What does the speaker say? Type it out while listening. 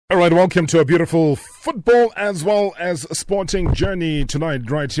All right, welcome to a beautiful football as well as sporting journey tonight,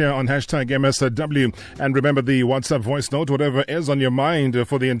 right here on hashtag MSW. And remember the WhatsApp voice note, whatever is on your mind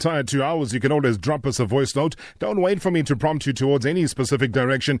for the entire 2 hours, you can always drop us a voice note. Don't wait for me to prompt you towards any specific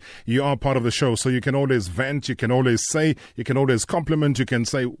direction. You are part of the show, so you can always vent, you can always say, you can always compliment, you can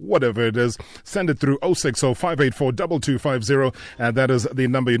say whatever it is. Send it through 060-584-2250. That is the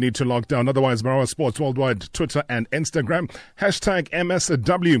number you need to lock down. Otherwise, Marawa Sports Worldwide, Twitter and Instagram. Hashtag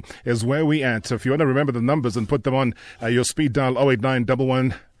MSW is where we at. If you want to remember the numbers and put them on your speed dial 089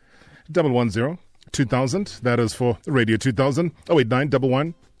 11 110 2000. That is for Radio 2000. 089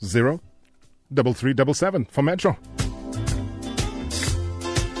 110 3377 for Metro.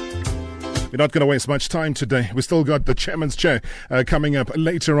 We're not going to waste much time today. We still got the chairman's chair coming up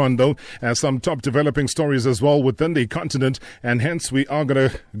later on, though. Some top developing stories as well within the continent. And hence, we are going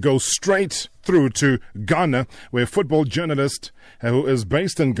to go straight through to Ghana, where football journalist who is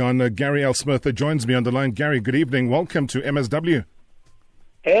based in Ghana, Gary L. Smith, joins me on the line. Gary, good evening. Welcome to MSW.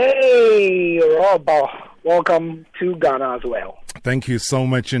 Hey, Rob. Welcome to Ghana as well. Thank you so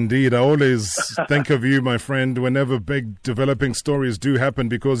much indeed. I always think of you, my friend, whenever big developing stories do happen,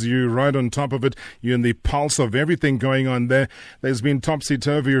 because you're right on top of it. You're in the pulse of everything going on there. There's been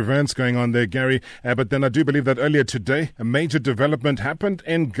topsy-turvy events going on there, Gary. But then I do believe that earlier today, a major development happened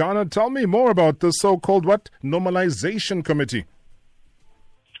in Ghana. Tell me more about the so-called, Normalization Committee.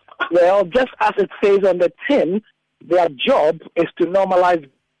 Well, just as it says on the tin, their job is to normalize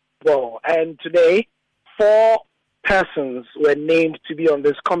football. And today, 4 persons were named to be on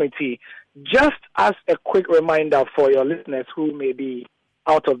this committee. Just as a quick reminder for your listeners who may be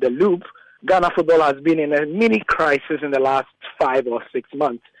out of the loop, Ghana football has been in a mini crisis in the last 5 or 6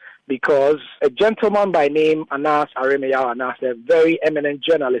 months because a gentleman by name Anas Aremeyaw Anas, a very eminent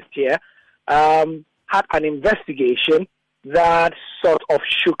journalist here, had an investigation that sort of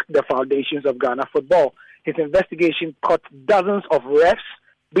shook the foundations of Ghana football. His investigation caught dozens of refs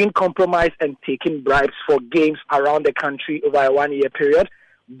being compromised and taking bribes for games around the country over a 1-year period.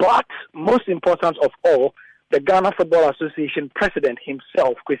 But most important of all, the Ghana Football Association president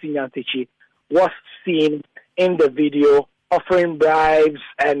himself, Kwesi Nyantakyi, was seen in the video offering bribes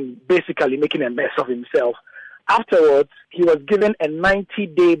and basically making a mess of himself. Afterwards, he was given a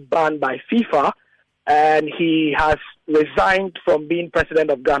 90-day ban by FIFA, and he has resigned from being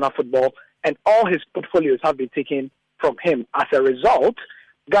president of Ghana Football, and all his portfolios have been taken from him. As a result,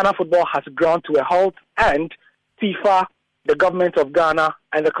 Ghana football has ground to a halt, and FIFA, the government of Ghana,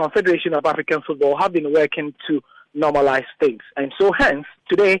 and the Confederation of African Football have been working to normalize things. And so hence,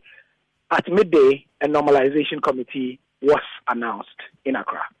 today at midday, a normalization committee was announced in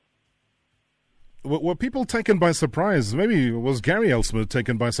Accra. Were people taken by surprise? Maybe was Gary L. Smith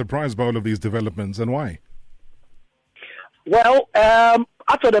taken by surprise by all of these developments, and why? Well,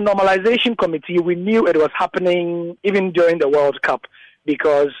 after the normalization committee, we knew it was happening even during the World Cup,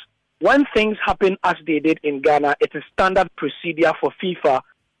 because when things happen as they did in Ghana, it's a standard procedure for FIFA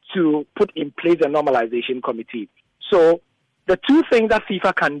to put in place a normalization committee. So the two things that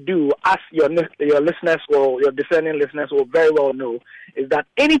FIFA can do, as your listeners or your discerning listeners will very well know, is that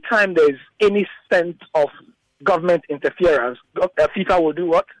anytime there's any sense of government interference, FIFA will do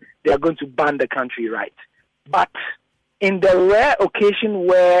what? They are going to ban the country, right? But in the rare occasion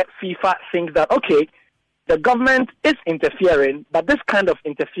where FIFA thinks that, okay, the government is interfering, but this kind of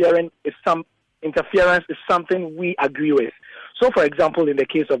interference is something we agree with. So, for example, in the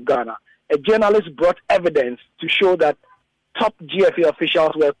case of Ghana, a journalist brought evidence to show that top GFA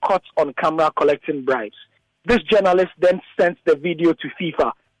officials were caught on camera collecting bribes. This journalist then sends the video to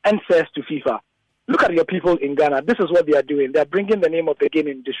FIFA and says to FIFA, look at your people in Ghana. This is what they are doing. They are bringing the name of the game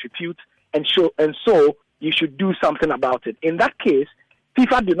in disrepute, and so you should do something about it. In that case,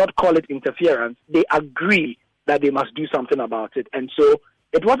 FIFA did not call it interference. They agree that they must do something about it. And so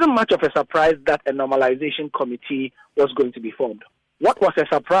it wasn't much of a surprise that a normalization committee was going to be formed. What was a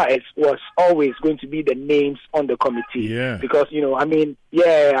surprise was always going to be the names on the committee. Yeah. Because,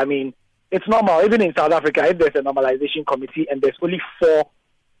 it's normal. Even in South Africa, if there's a normalization committee and there's only 4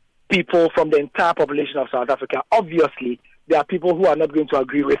 people from the entire population of South Africa, obviously there are people who are not going to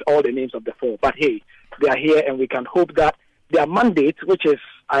agree with all the names of the 4. But hey, they are here, and we can hope that their mandate, which is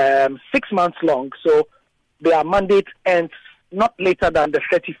 6 months long, so their mandate ends not later than the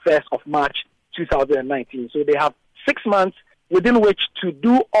 31st of March 2019. So they have 6 months within which to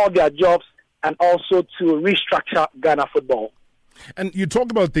do all their jobs and also to restructure Ghana football. And you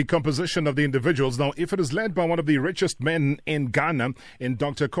talk about the composition of the individuals. Now, if it is led by one of the richest men in Ghana, in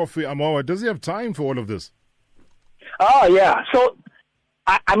Dr. Kofi Amoah, does he have time for all of this? Oh, yeah. So,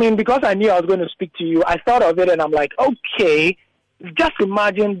 because I knew I was going to speak to you, I thought of it and I'm like, okay, just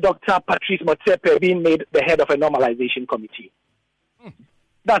imagine Dr. Patrice Motsepe being made the head of a normalization committee.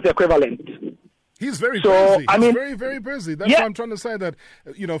 That's equivalent. He's very busy. I mean, very, very busy. That's why I'm trying to say that,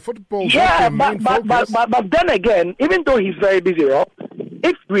 football is yeah, not the main focus. But then again, even though he's very busy, Rob,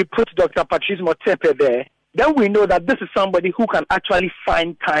 if we put Dr. Patrice Motsepe there, then we know that this is somebody who can actually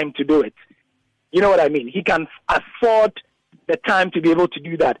find time to do it. You know what I mean? He can afford the time to be able to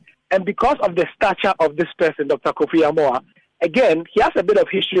do that. And because of the stature of this person, Dr. Kofi Amoah, again, he has a bit of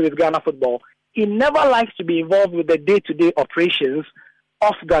history with Ghana football. He never likes to be involved with the day-to-day operations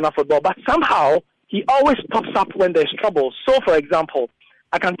of Ghana football, but somehow he always pops up when there's trouble. So, for example,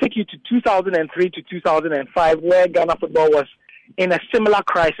 I can take you to 2003 to 2005, where Ghana football was in a similar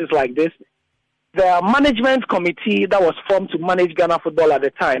crisis like this. The management committee that was formed to manage Ghana football at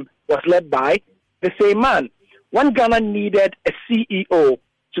the time was led by the same man. When Ghana needed a CEO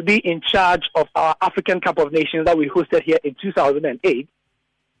to be in charge of our African Cup of Nations that we hosted here in 2008,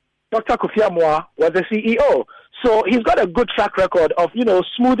 Dr. Kofi Amoah was the CEO. So he's got a good track record of,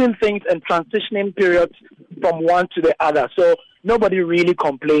 smoothing things and transitioning periods from one to the other. So nobody really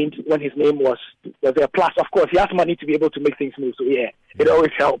complained when his name was there. Plus, of course, he has money to be able to make things move. So, yeah, it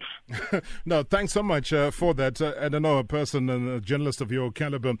always helps. No, thanks so much for that. I don't know, a person and a journalist of your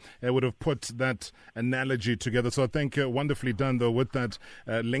caliber would have put that analogy together. So I think wonderfully done, though, with that,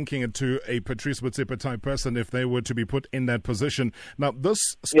 linking it to a Patrice Motsepe type person if they were to be put in that position. Now, this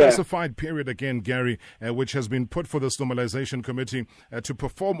specified period again, Gary, which has been put for this Normalization Committee to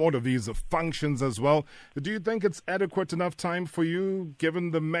perform all of these functions as well. Do you think it's adequate enough time for you,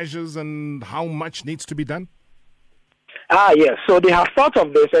 given the measures and how much needs to be done? Yes. So they have thought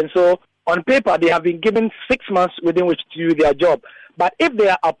of this, and so on paper they have been given 6 months within which to do their job. But if they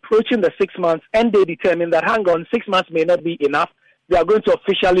are approaching the 6 months and they determine that, hang on, 6 months may not be enough, they are going to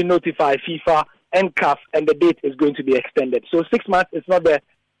officially notify FIFA and CAF, and the date is going to be extended. So 6 months is not the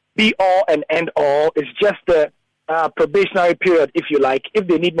be-all and end-all. It's just the probationary period, if you like. If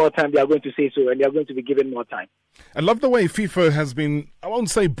they need more time, they are going to say so, and they are going to be given more time. I love the way FIFA has been, I won't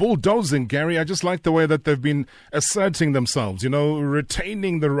say bulldozing, Gary. I just like the way that they've been asserting themselves,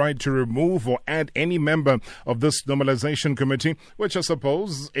 retaining the right to remove or add any member of this Normalization Committee, which I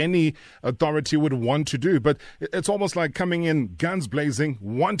suppose any authority would want to do. But it's almost like coming in guns blazing,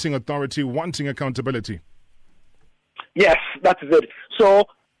 wanting authority, wanting accountability. Yes, that's it. So,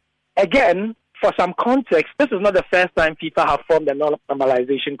 again, for some context, this is not the first time FIFA have formed a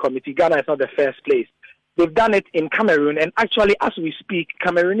Normalization Committee. Ghana is not the first place. They've done it in Cameroon, and actually, as we speak,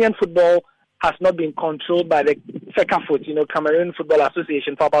 Cameroonian football has not been controlled by the FECAFOOT, Cameroon Football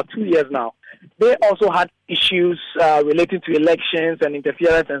Association, for about 2 years now. They also had issues relating to elections and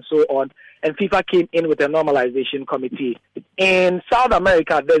interference and so on, and FIFA came in with a Normalization Committee. In South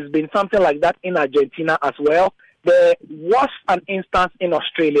America, there's been something like that in Argentina as well. There was an instance in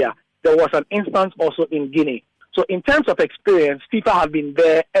Australia. There was an instance also in Guinea. So in terms of experience, FIFA have been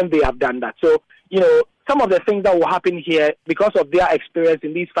there and they have done that. So, some of the things that will happen here, because of their experience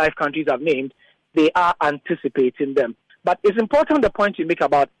in these 5 countries I've named, they are anticipating them. But it's important the point you make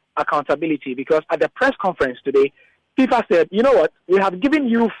about accountability, because at the press conference today, FIFA said, you know what, we have given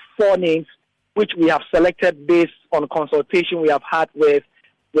you 4 names which we have selected based on consultation we have had with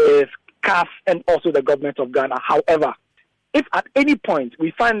CAF and also the government of Ghana. However, if at any point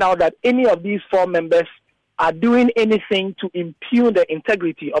we find out that any of these 4 members are doing anything to impugn the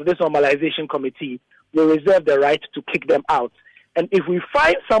integrity of this Normalization Committee, we reserve the right to kick them out. And if we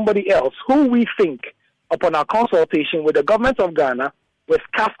find somebody else who we think, upon our consultation with the government of Ghana, with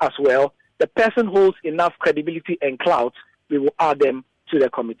CAF as well, the person holds enough credibility and clout, we will add them to the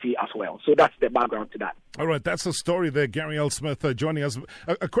committee as well. So that's the background to that. All right, that's the story there. Gary L. Smith joining us.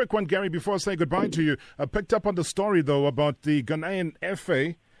 A quick one, Gary, before I say goodbye to you. I picked up on the story, though, about the Ghanaian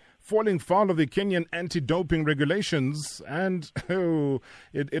FA falling foul of the Kenyan anti-doping regulations, and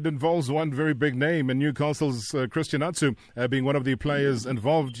it involves one very big name, and Newcastle's Christian Atsu being one of the players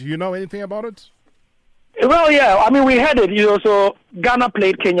involved. Do you know anything about it? Well, yeah, we heard it. So Ghana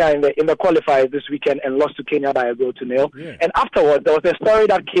played Kenya in the qualifiers this weekend and lost to Kenya by a goal to 0. Yeah. And afterwards, there was a story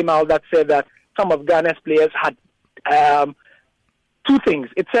that came out that said that some of Ghana's players had 2 things.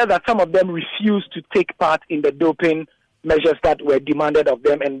 It said that some of them refused to take part in the doping measures that were demanded of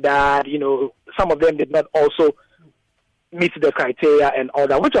them, and that, some of them did not also meet the criteria and all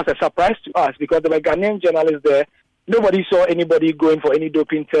that, which was a surprise to us because there were Ghanaian journalists there. Nobody saw anybody going for any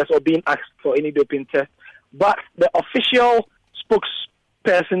doping test or being asked for any doping test. But the official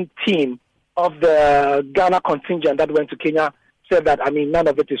spokesperson team of the Ghana contingent that went to Kenya said that, none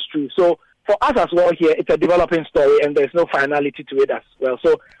of it is true. So for us as well here, it's a developing story and there's no finality to it as well.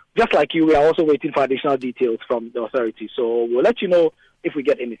 So just like you, we are also waiting for additional details from the authorities. So we'll let you know if we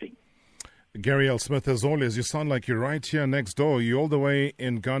get anything. Gary L. Smith, as always, you sound like you're right here next door. You're all the way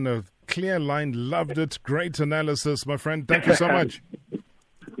in Ghana. Clear line, loved it. Great analysis, my friend. Thank you so much.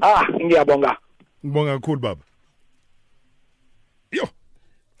 India Bonga. Bonga Kulbab. Yo.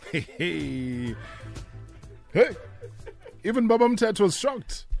 Hey. Hey. Even Babam Tet was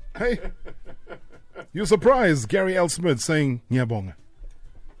shocked. Hey. You surprised, Gary L. Smith saying Nyabonga.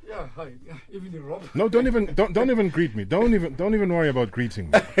 Yeah, hi. Even in Rob. No, don't even greet me. Don't even worry about greeting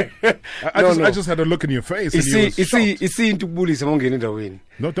me. I just had a look in your face. Is he into bullies among any other win?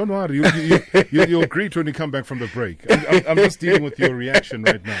 No, don't worry. You'll greet when you come back from the break. I'm just dealing with your reaction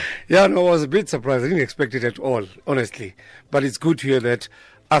right now. Yeah, no, I was a bit surprised. I didn't expect it at all, honestly. But it's good to hear that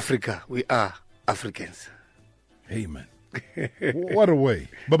Africa, we are Africans. Hey, man. What a way.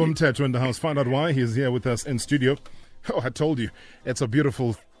 Babam Tetu in the house. Find out why. He's here with us in studio. Oh, I told you. It's a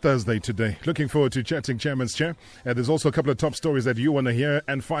beautiful Thursday today. Looking forward to chatting Chairman's Chair. There's also a couple of top stories that you want to hear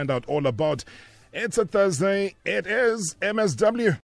and find out all about. It's a Thursday. It is MSW.